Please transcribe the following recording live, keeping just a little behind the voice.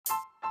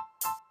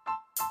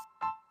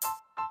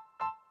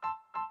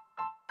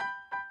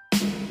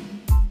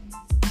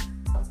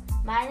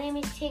My name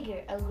is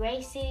Tigger of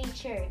Grace City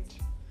Church.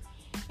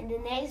 And the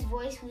next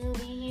voice we will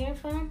be hearing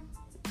from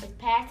is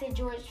Pastor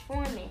George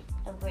Foreman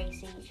of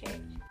Grace City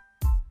Church.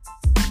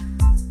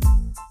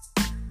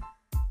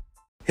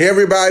 Hey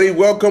everybody,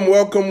 welcome.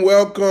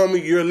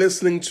 You're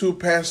listening to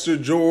Pastor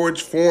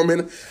George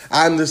Foreman.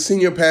 I'm the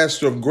senior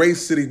pastor of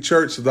Grace City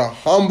Church, the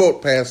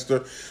humbled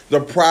pastor,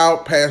 the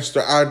proud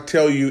pastor. I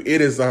tell you, it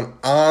is an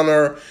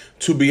honor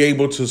to be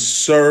able to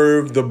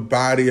serve the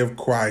body of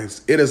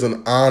Christ. It is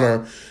an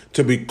honor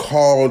to be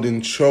called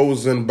and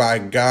chosen by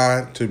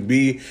God, to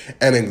be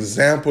an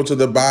example to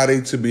the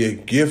body, to be a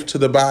gift to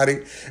the body.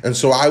 And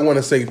so I want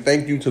to say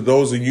thank you to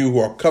those of you who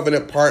are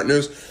covenant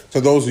partners, to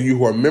those of you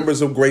who are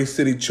members of Grace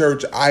City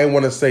Church. I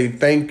want to say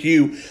thank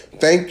you.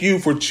 Thank you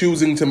for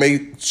choosing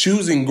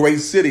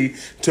Grace City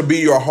to be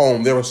your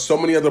home. There are so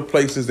many other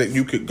places that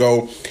you could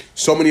go,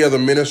 so many other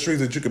ministries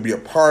that you could be a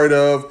part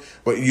of,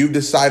 but you've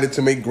decided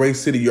to make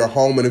Grace City your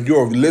home. And if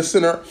you're a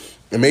listener,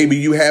 and maybe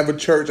you have a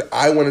church,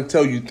 I want to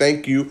tell you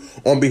thank you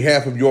on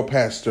behalf of your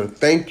pastor.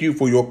 Thank you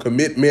for your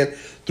commitment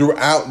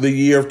throughout the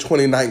year of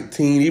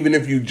 2019. Even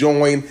if you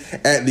join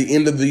at the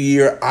end of the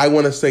year, I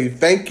want to say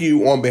thank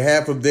you on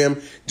behalf of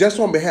them. Just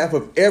on behalf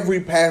of every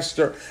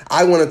pastor,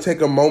 I want to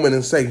take a moment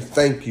and say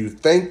thank you.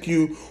 Thank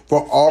you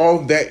for all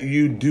that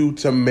you do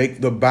to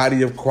make the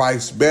body of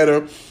Christ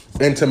better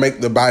and to make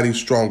the body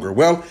stronger.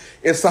 Well,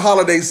 it's the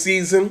holiday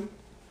season.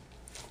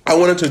 I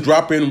wanted to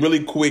drop in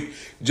really quick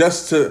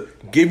just to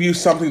give you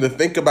something to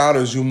think about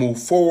as you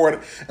move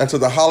forward into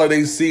the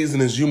holiday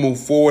season, as you move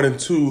forward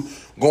into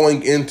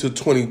going into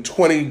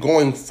 2020,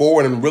 going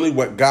forward, and really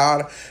what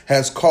God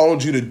has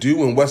called you to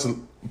do and what's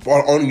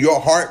on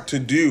your heart to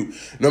do.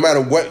 No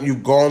matter what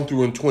you've gone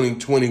through in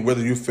 2020,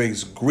 whether you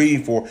face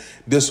grief or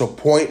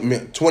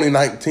disappointment,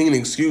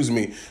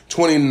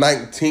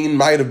 2019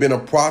 might have been a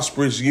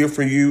prosperous year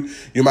for you.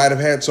 You might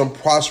have had some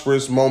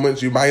prosperous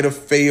moments. You might have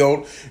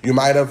failed. You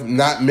might have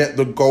not met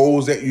the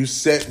goals that you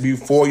set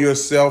before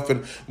yourself.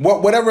 And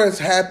whatever has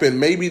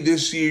happened, maybe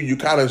this year you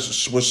kind of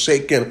was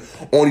shaken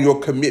on your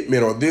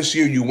commitment, or this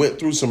year you went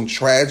through some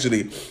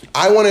tragedy.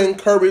 I want to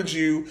encourage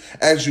you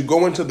as you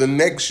go into the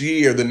next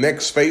year, the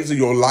next phase of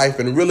your life,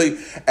 and really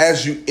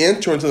as you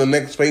enter into the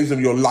next phase of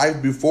your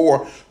life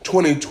before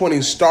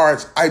 2020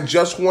 starts, I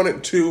just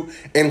wanted to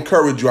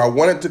encourage you. I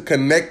wanted to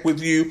connect with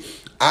you.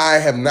 I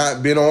have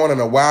not been on in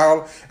a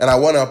while, and I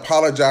want to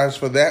apologize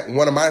for that.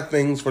 One of my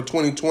things for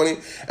 2020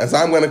 is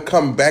I'm going to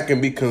come back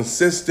and be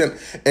consistent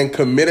and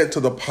committed to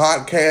the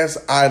podcast.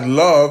 I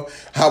love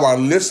how our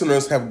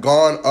listeners have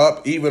gone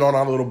up even on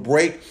our little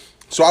break.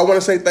 So I want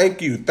to say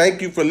thank you.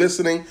 Thank you for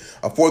listening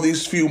for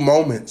these few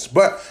moments.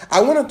 But I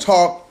want to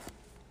talk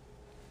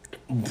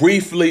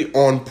briefly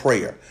on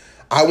prayer.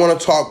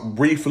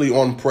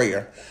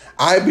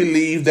 I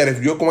believe that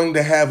if you're going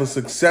to have a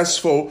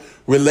successful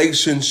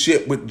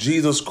relationship with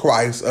Jesus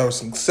Christ, a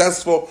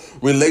successful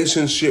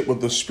relationship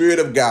with the Spirit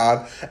of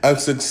God, a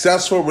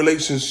successful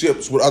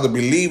relationships with other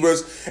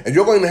believers, if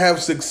you're going to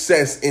have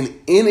success in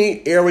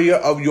any area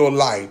of your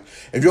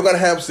life, if you're going to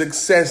have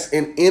success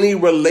in any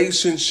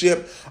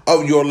relationship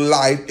of your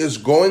life, it's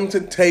going to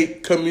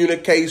take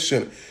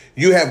communication.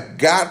 You have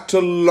got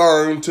to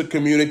learn to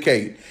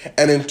communicate.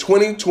 And in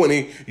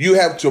 2020, you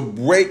have to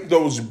break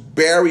those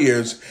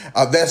barriers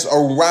that's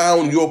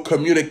around your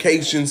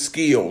communication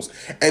skills.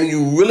 And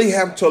you really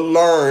have to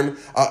learn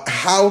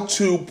how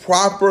to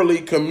properly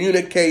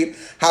communicate,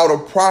 how to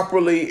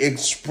properly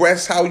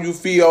express how you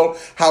feel,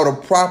 how to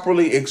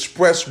properly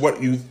express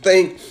what you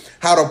think,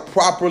 how to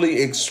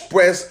properly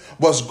express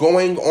what's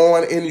going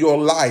on in your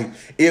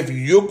life. If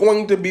you're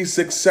going to be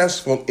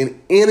successful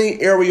in any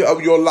area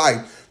of your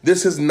life,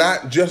 this is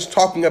not just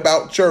talking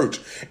about church.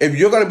 If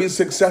you're going to be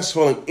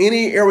successful in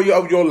any area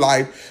of your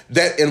life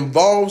that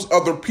involves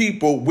other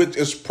people, which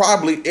is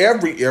probably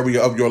every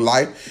area of your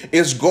life,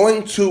 is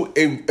going to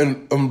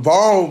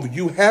involve,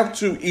 you have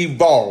to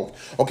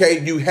evolve.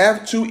 Okay, you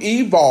have to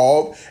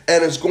evolve,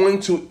 and it's going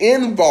to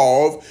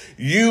involve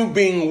you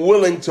being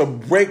willing to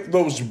break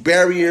those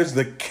barriers,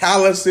 the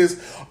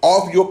calluses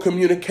off your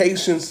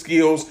communication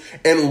skills,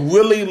 and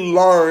really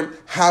learn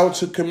how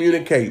to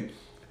communicate.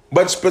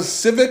 But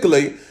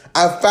specifically,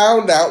 I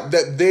found out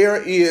that there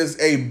is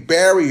a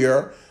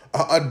barrier,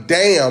 a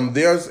dam,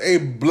 there's a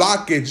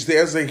blockage,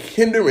 there's a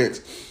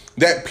hindrance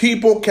that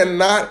people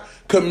cannot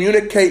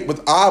communicate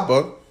with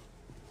Abba,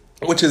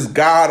 which is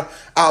God,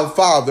 our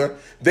Father.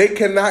 They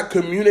cannot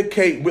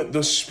communicate with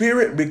the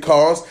Spirit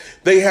because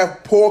they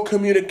have poor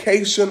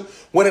communication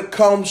when it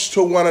comes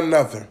to one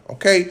another,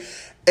 okay?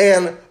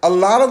 And a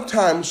lot of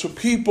times for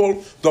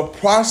people, the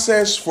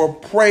process for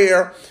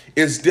prayer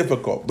is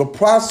difficult. The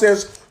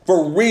process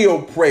for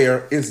real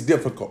prayer is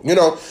difficult. You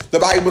know, the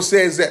Bible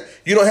says that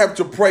you don't have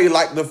to pray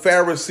like the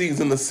Pharisees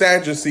and the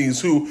Sadducees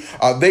who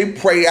they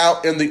pray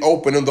out in the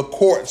open, in the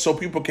court, so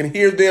people can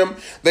hear them.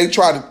 They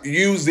try to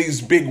use these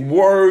big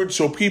words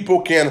so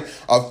people can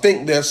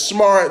think they're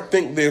smart,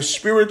 think they're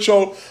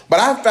spiritual.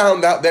 But I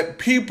found out that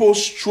people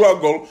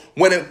struggle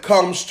when it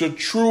comes to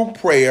true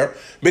prayer,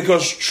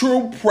 because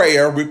true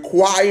prayer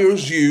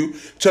requires you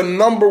to,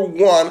 number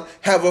one,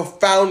 have a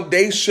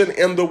foundation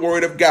in the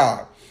Word of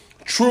God.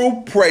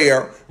 True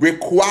prayer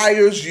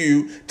requires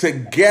you to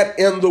get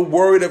in the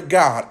Word of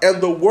God. And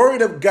the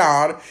Word of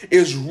God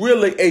is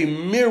really a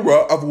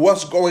mirror of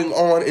what's going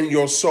on in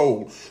your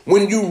soul.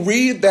 When you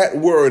read that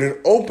Word and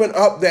open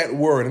up that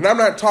Word, and I'm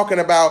not talking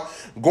about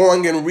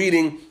going and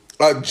reading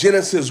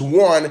Genesis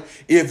 1.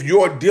 If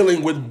you're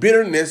dealing with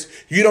bitterness,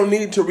 you don't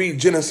need to read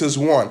Genesis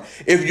 1.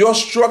 If you're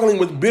struggling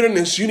with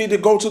bitterness, you need to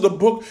go to the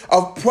book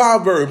of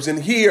Proverbs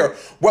and hear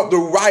what the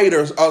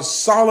writers of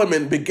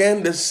Solomon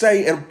began to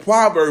say in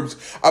Proverbs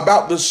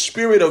about the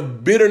spirit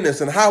of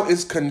bitterness and how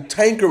it's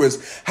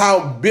cantankerous,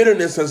 how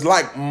bitterness is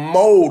like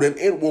mold and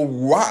it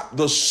will rot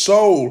the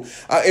soul.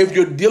 If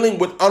you're dealing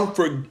with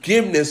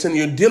unforgiveness and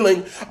you're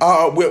dealing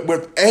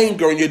with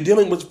anger and you're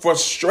dealing with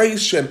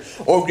frustration,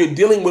 or if you're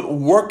dealing with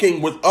working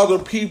with other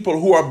people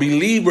who are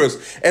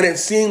believers and it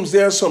seems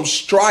there's some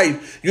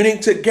strife, you need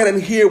to get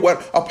and hear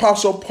what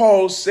Apostle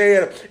Paul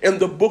said in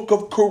the book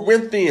of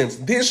Corinthians.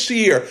 This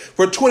year,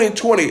 for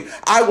 2020,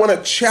 I want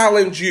to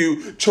challenge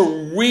you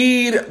to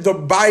read the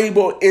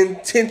Bible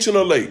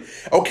intentionally.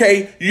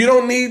 Okay? You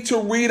don't need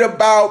to read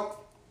about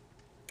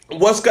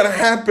what's going to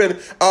happen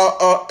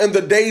in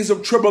the days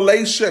of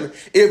tribulation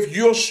if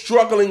you're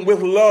struggling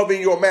with love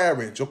in your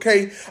marriage,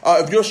 okay?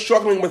 If you're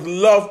struggling with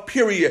love,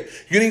 period,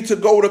 you need to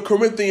go to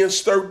Corinthians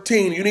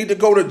 13. You need to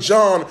go to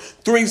John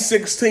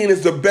 3:16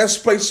 is the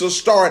best place to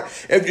start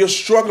if you're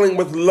struggling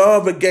with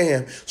love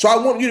again. So I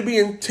want you to be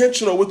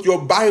intentional with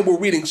your Bible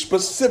reading.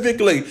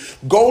 Specifically,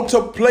 go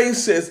to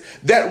places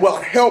that will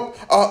help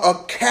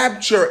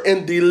capture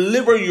and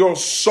deliver your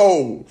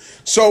soul.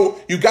 So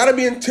you got to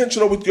be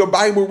intentional with your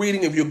Bible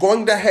reading. If you're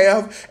going to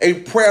have a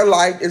prayer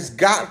life,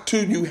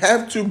 you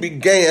have to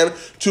begin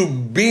to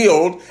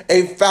build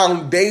a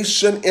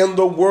foundation in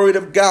the Word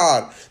of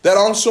God. That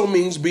also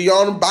means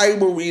beyond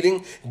Bible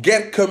reading,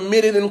 get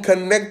committed and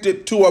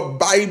connected to a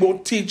Bible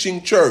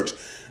teaching church.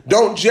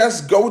 Don't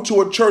just go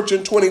to a church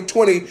in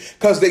 2020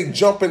 because they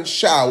jump and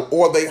shout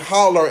or they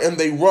holler and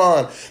they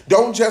run.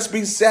 Don't just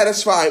be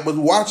satisfied with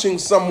watching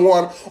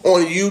someone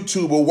on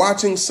YouTube or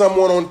watching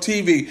someone on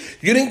TV.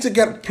 You need to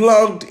get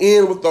plugged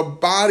in with the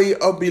body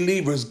of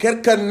believers.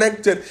 Get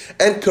connected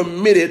and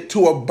committed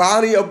to a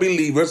body of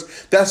believers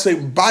that's a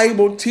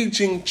Bible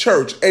teaching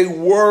church, a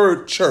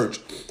word church.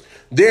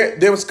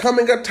 There was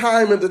coming a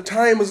time, and the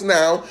time is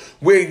now,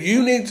 where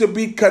you need to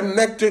be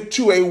connected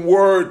to a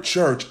word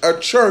church, a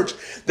church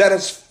that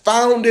is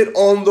founded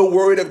on the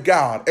Word of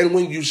God. And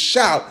when you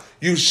shout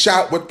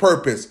with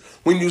purpose.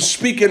 When you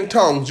speak in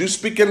tongues, you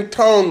speak in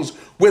tongues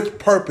with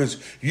purpose.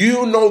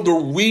 You know the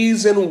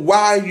reason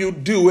why you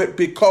do it,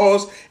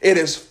 because it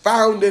is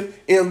founded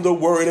in the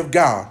Word of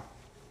God.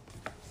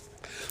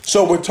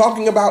 So we're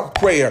talking about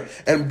prayer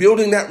and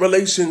building that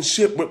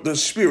relationship with the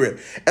Spirit.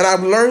 And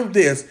I've learned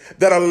this,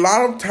 that a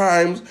lot of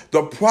times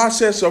the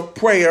process of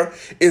prayer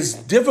is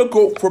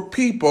difficult for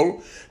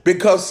people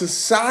because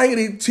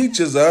society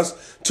teaches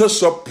us to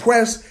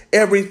suppress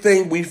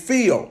everything we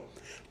feel.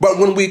 But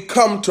when we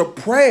come to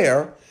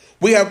prayer,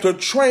 we have to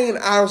train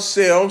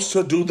ourselves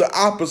to do the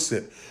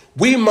opposite.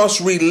 We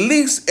must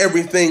release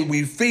everything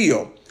we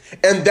feel.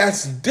 And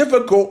that's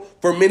difficult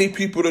for many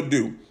people to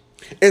do.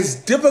 It's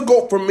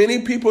difficult for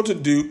many people to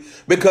do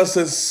because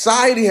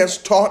society has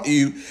taught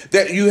you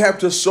that you have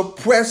to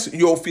suppress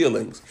your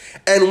feelings.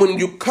 And when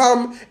you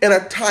come in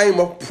a time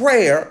of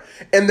prayer,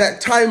 in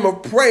that time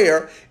of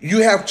prayer,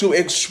 you have to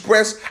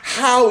express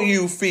how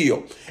you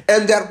feel.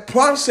 And that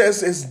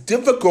process is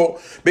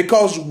difficult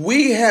because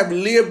we have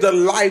lived a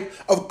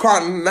life of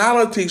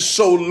carnality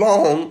so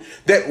long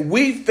that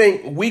we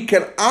think we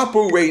can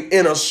operate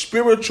in a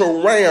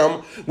spiritual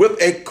realm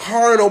with a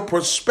carnal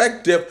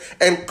perspective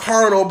and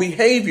carnal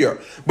behavior.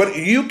 But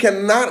you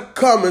cannot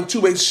come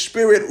into a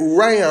spirit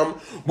realm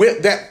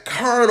with that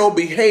carnal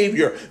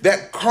behavior,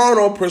 that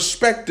carnal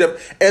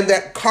perspective, and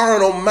that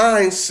carnal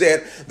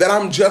mindset that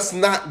I'm just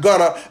not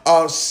gonna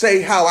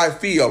say how I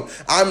feel.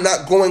 I'm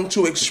not going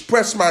to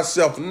express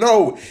myself.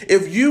 No,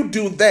 if you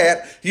do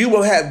that, you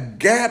will have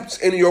gaps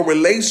in your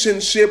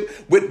relationship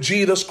with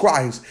Jesus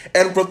Christ.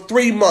 And for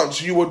 3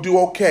 months, you will do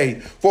okay.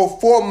 For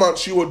 4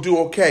 months, you will do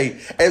okay.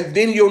 And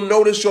then you'll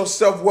notice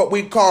yourself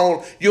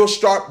you'll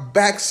start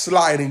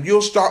backsliding.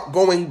 You'll start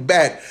going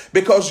back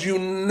because you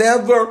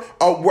never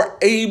were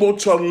able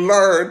to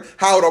learn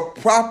how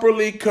to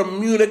properly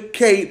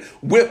communicate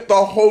with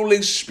the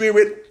Holy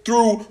Spirit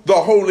through the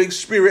Holy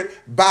Spirit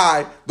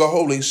by the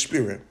Holy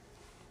Spirit.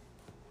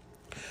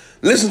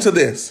 Listen to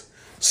this.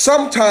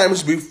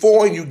 Sometimes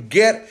before you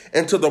get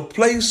into the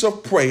place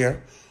of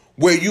prayer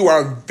where you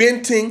are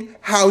venting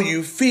how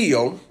you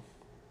feel,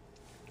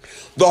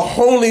 The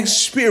Holy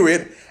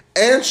Spirit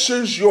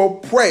answers your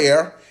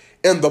prayer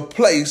in the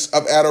place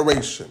of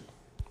adoration.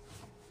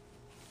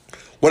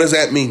 What does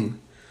that mean?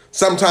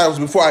 Sometimes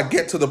before I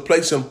get to the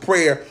place of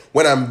prayer,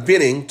 when I'm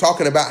venting,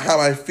 talking about how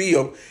I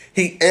feel,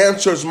 he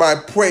answers my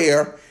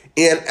prayer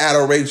in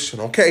adoration,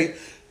 okay?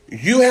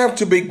 You have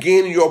to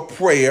begin your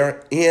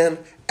prayer in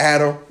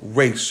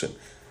adoration.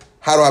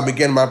 How do I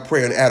begin my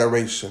prayer in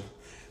adoration?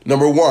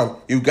 Number one,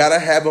 you got to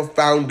have a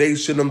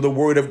foundation in the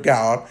Word of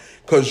God,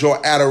 because your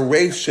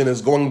adoration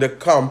is going to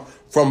come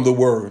from the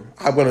Word.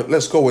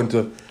 Let's go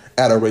into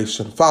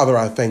adoration. Father,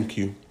 I thank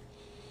you.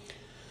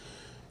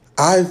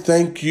 I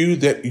thank you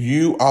that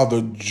you are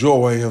the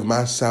joy of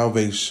my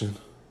salvation.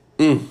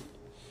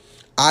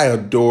 I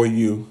adore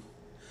you.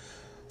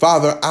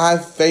 Father, I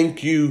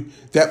thank you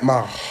that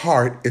my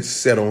heart is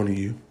set on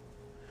you.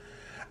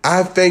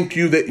 I thank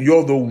you that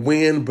you're the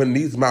wind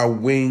beneath my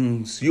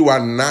wings. You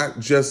are not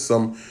just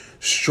some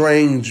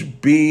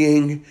strange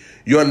being.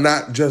 You're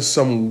not just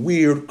some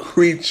weird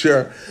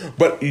creature,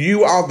 but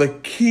you are the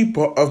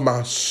keeper of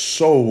my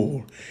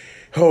soul.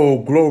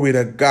 Oh, glory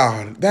to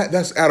God.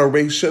 That's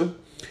adoration.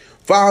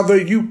 Father,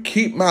 you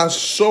keep my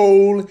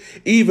soul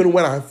even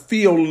when I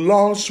feel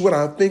lost, when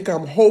I think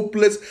I'm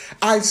hopeless.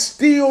 I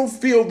still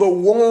feel the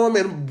warm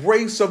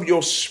embrace of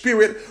your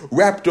spirit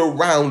wrapped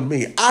around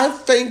me. I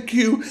thank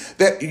you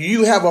that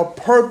you have a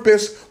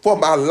purpose for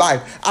my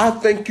life. I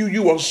thank you.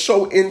 You are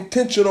so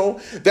intentional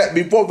that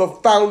before the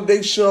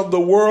foundation of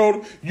the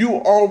world, you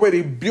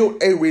already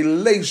built a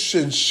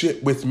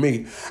relationship with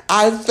me.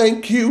 I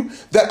thank you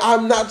that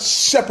I'm not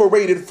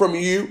separated from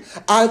you.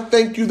 I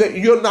thank you that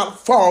you're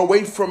not far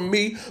away from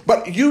me,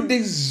 but you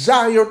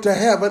desire to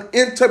have an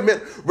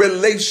intimate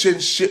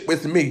relationship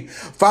with me.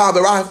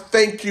 Father, I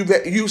thank you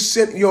that you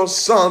sent your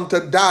son to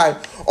die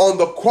on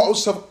the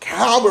cross of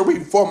Calvary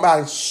for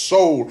my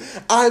soul.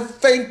 I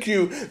thank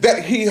you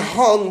that he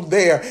hung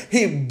there,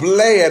 he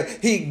bled,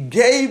 he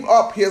gave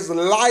up his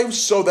life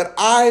so that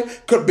I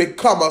could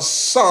become a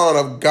son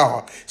of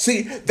God.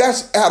 See,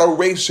 that's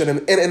adoration.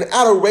 And in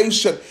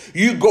adoration,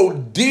 you go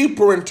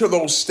deeper into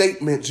those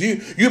statements.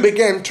 You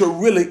begin to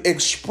really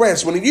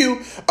express. When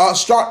you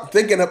start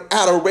thinking of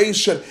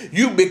adoration,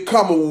 you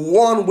become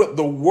one with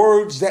the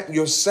words that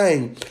you're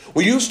saying.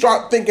 When you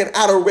start thinking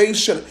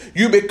adoration,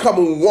 you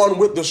become one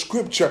with the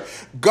scripture.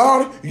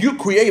 God, you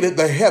created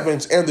the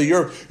heavens and the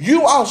earth.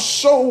 You are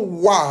so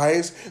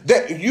wise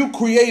that you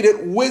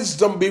created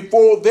wisdom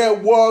before there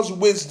was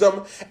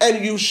wisdom,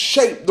 and you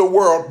shaped the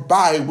world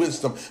by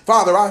wisdom.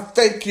 Father, I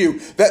thank you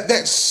that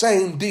that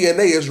same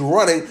DNA is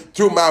running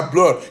through my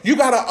blood. You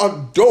got to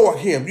adore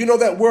him. You know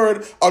that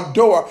word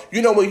adore?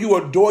 You know when you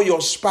adore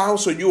your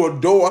spouse or you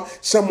adore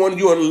someone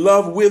you're in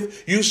love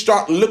with, you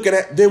start looking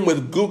at them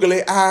with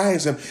googly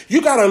eyes, and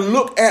you got to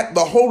look at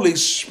the Holy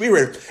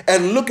Spirit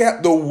and look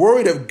at the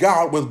Word of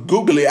God with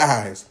googly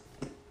eyes.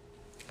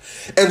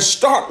 And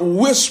start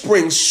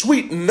whispering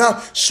sweet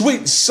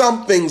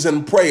somethings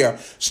in prayer.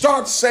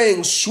 Start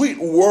saying sweet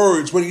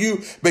words when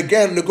you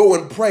begin to go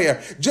in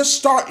prayer. Just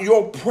start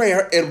your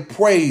prayer in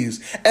praise.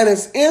 And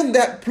it's in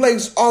that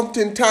place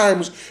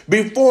oftentimes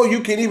before you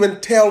can even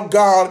tell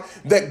God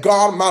that,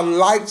 God, my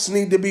lights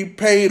need to be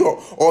paid,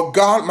 or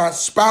God, my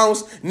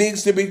spouse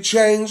needs to be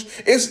changed.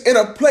 It's in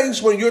a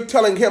place when you're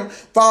telling him,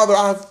 Father,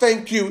 I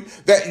thank you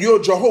that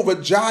you're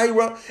Jehovah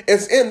Jireh.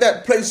 It's in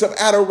that place of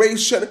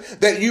adoration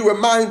that you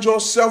remind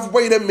yourself,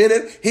 wait a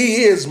minute,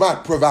 he is my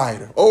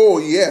provider. Oh,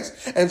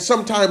 yes. And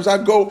sometimes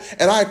I go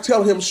and I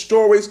tell him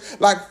stories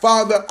like,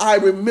 Father, I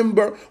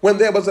remember when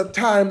there was a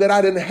time that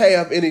I didn't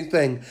have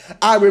anything.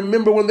 I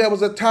remember when there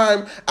was a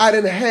time I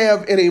didn't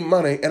have any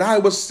money, and I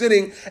was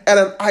sitting at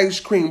an ice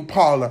cream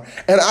parlor,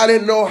 and I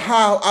didn't know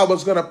how I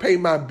was going to pay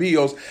my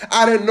bills.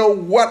 I didn't know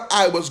what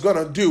I was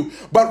going to do.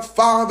 But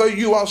Father,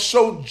 you are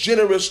so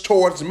generous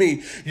towards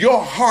me.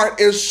 Your heart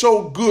is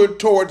so good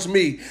towards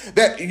me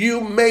that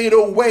you made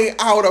a way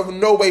out of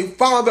no way.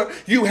 Father,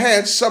 you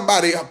had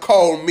somebody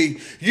call me.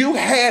 You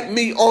had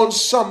me on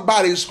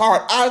somebody's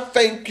heart. I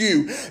thank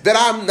you that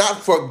I'm not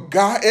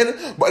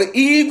forgotten, but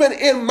even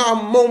in my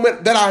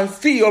moment that I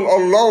feel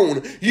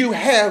alone, you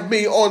have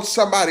me on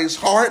somebody's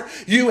heart.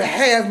 You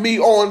have me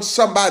on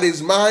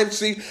somebody's mind.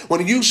 See,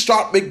 when you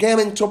start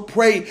beginning to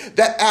pray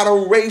that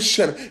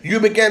adoration, you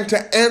begin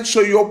to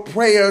answer your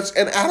prayers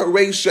in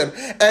adoration,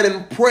 and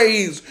in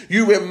praise,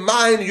 you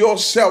remind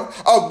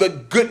yourself of the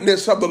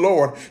goodness of the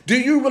Lord. Do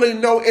you really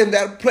know in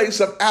that place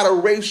of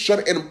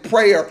adoration and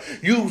prayer,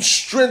 you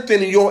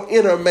strengthen your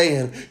inner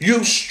man.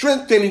 You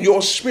strengthen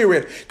your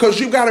spirit, because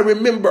you got to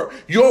remember,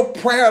 your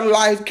prayer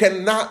life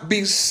cannot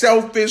be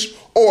selfish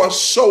or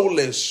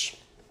soulless.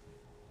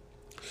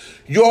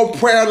 Your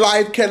prayer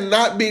life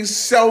cannot be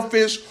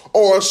selfish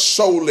or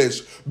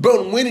soulish.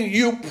 But when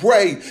you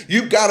pray,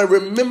 you got to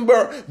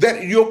remember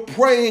that you're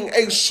praying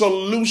a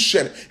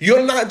solution.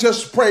 You're not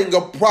just praying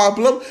a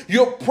problem,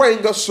 you're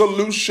praying a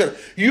solution.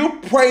 You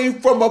pray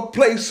from a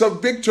place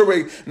of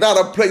victory, not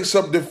a place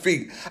of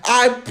defeat.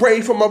 I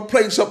pray from a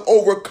place of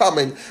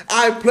overcoming.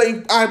 I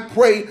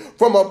pray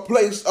from a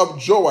place of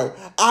joy.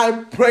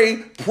 I pray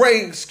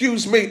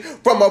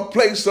from a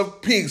place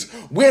of peace.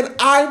 When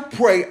I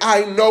pray,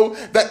 I know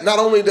that not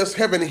only does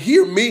heaven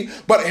hear me,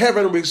 but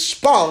heaven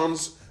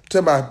responds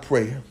to my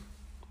prayer.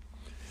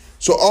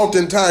 So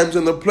oftentimes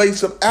in the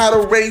place of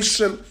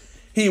adoration,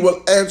 he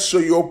will answer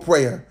your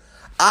prayer.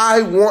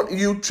 I want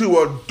you to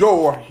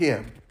adore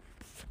him.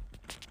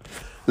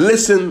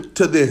 Listen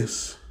to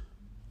this.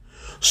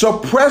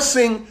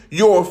 Suppressing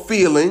your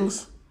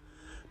feelings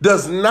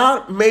does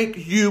not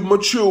make you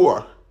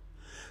mature.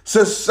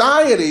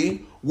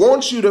 Society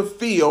wants you to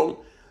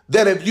feel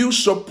that if you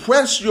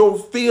suppress your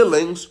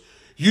feelings,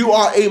 you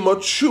are a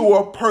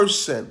mature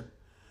person.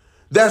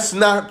 That's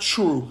not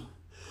true.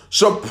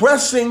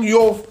 Suppressing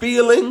your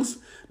feelings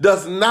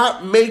does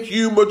not make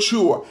you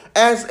mature.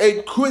 As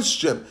a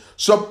Christian,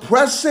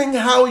 suppressing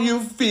how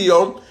you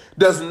feel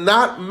does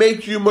not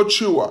make you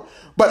mature.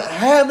 But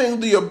having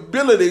the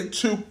ability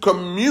to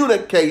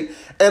communicate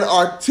and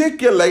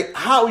articulate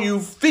how you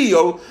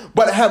feel,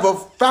 but have a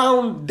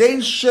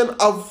foundation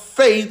of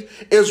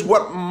faith is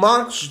what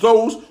marks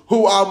those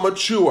who are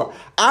mature.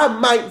 I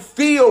might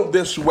feel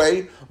this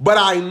way, but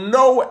I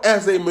know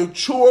as a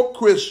mature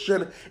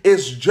Christian,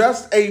 it's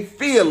just a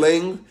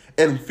feeling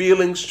and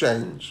feelings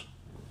change.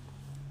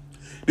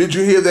 Did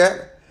you hear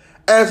that?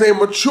 As a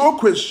mature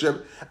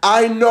Christian,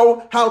 I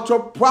know how to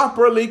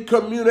properly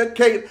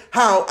communicate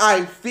how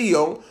I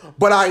feel,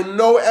 but I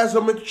know as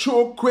a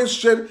mature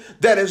Christian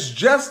that it's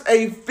just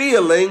a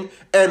feeling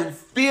and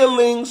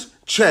feelings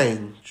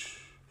change.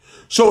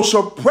 So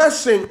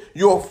suppressing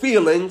your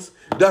feelings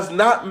does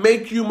not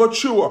make you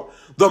mature.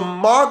 The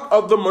mark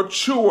of the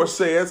mature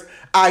says,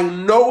 I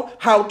know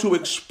how to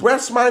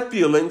express my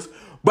feelings,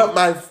 but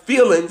my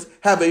feelings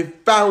have a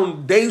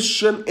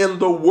foundation in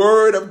the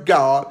Word of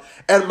God,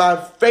 and my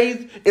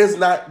faith is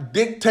not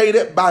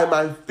dictated by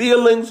my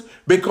feelings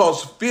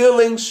because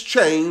feelings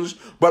change,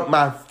 but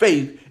my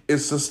faith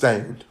is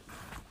sustained.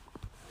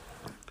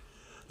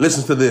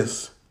 Listen to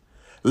this.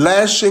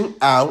 Lashing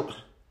out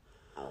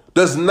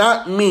does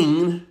not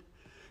mean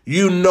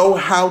you know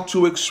how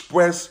to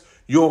express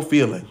your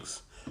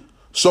feelings.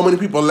 So many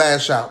people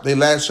lash out. They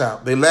lash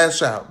out. They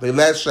lash out. They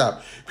lash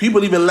out.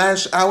 People even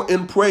lash out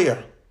in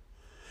prayer.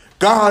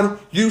 God,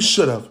 you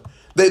should have.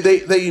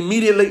 They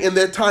immediately in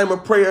their time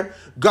of prayer,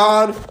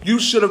 God, you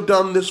should have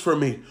done this for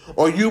me.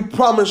 Or you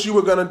promised you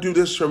were going to do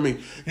this for me.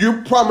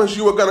 You promised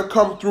you were going to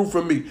come through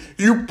for me.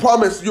 You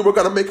promised you were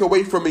going to make a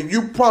way for me.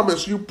 You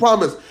promised.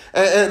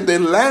 And they're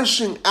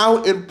lashing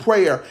out in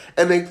prayer.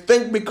 And they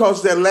think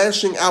because they're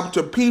lashing out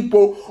to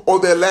people or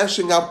they're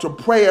lashing out to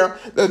prayer,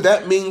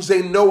 that means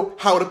they know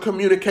how to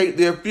communicate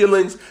their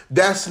feelings.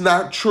 That's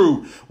not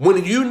true.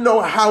 When you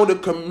know how to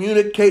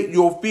communicate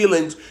your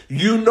feelings,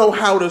 you know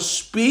how to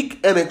speak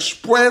and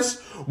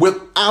express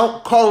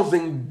without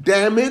causing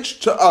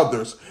damage to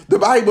others. The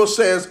Bible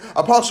says,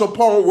 Apostle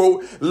Paul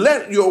wrote,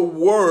 let your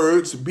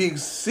words be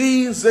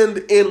seasoned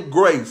in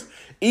grace,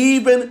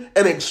 even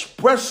in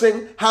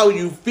expressing how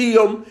you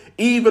feel,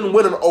 even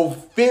when an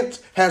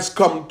offense has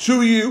come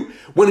to you.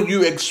 When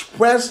you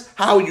express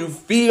how you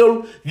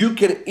feel, you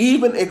can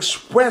even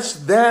express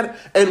that,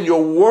 and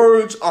your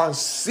words are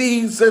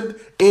seasoned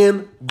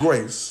in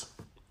grace.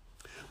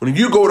 When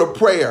you go to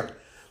prayer,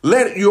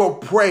 let your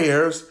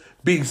prayers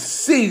be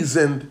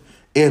seasoned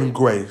in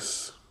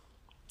grace.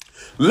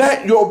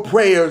 Let your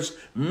prayers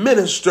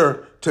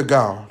minister to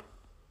God.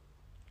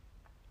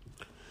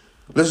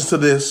 Listen to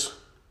this.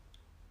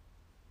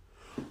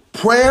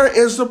 Prayer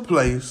is the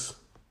place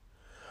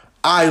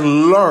I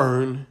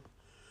learn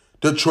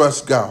to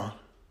trust God.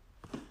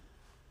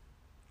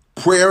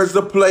 Prayer is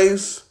the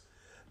place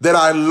that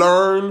I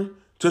learn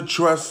to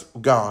trust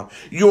God.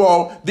 You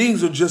all,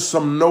 these are just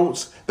some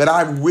notes that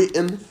I've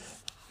written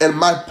in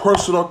my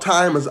personal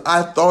time as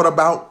I thought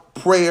about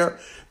prayer.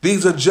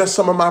 These are just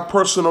some of my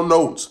personal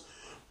notes.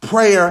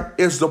 Prayer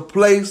is the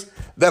place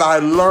that I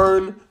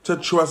learn to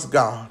trust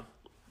God.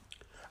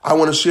 I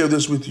want to share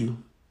this with you.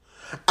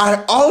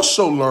 I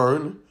also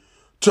learn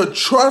to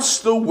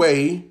trust the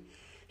way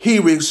he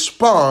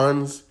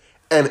responds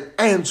and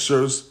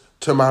answers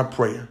to my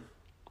prayer.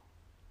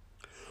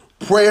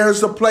 Prayer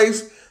is the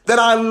place that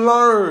I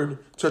learn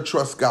to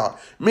trust God.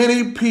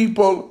 Many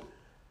people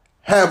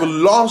have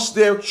lost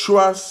their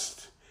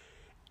trust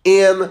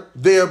in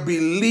their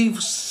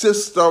belief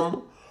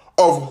system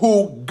of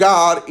who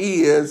God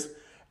is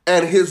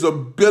and his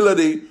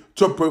ability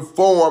to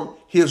perform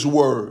his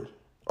word.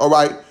 All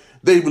right?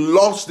 They've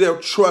lost their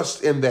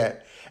trust in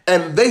that.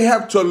 And they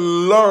have to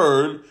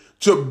learn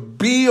to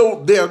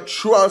build their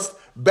trust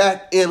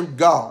back in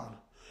God.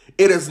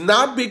 It is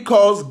not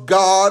because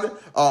God,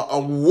 a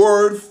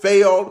word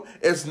failed.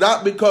 It's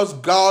not because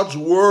God's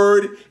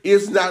word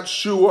is not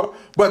sure,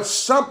 but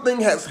something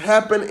has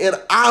happened in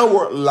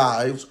our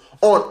lives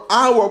on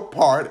our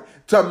part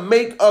to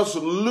make us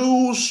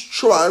lose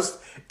trust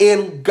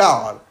in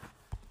God.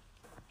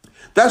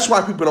 That's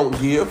why people don't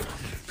give.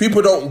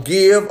 People don't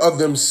give of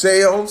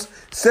themselves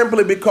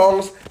simply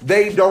because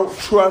they don't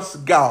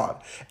trust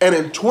God. And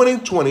in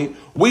 2020,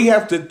 we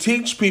have to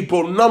teach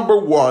people, number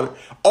one,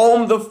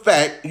 on the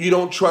fact you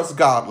don't trust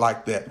God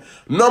like that.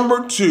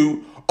 Number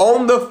two,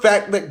 on the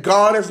fact that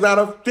God is not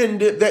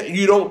offended that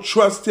you don't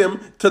trust him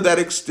to that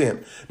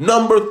extent.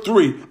 Number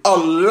three,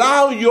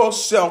 allow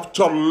yourself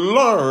to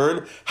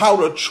learn how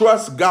to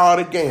trust God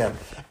again.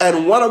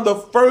 And one of the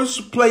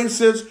first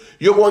places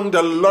you're going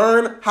to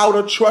learn how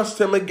to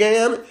trust him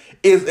again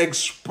is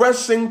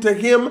expressing to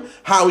him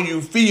how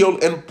you feel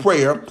in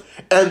prayer,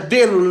 and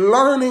then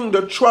learning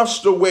to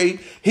trust the way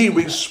he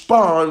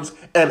responds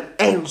and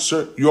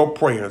answer your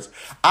prayers.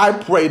 I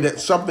pray that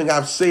something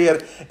I've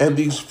said in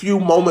these few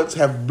moments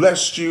have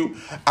blessed you.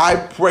 I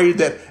pray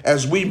that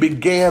as we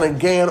began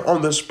again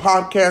on this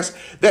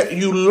podcast, that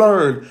you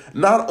learn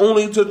not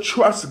only to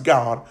trust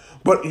God,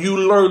 but you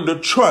learn to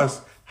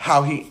trust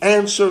how he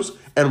answers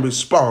and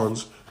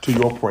responds to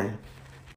your prayer.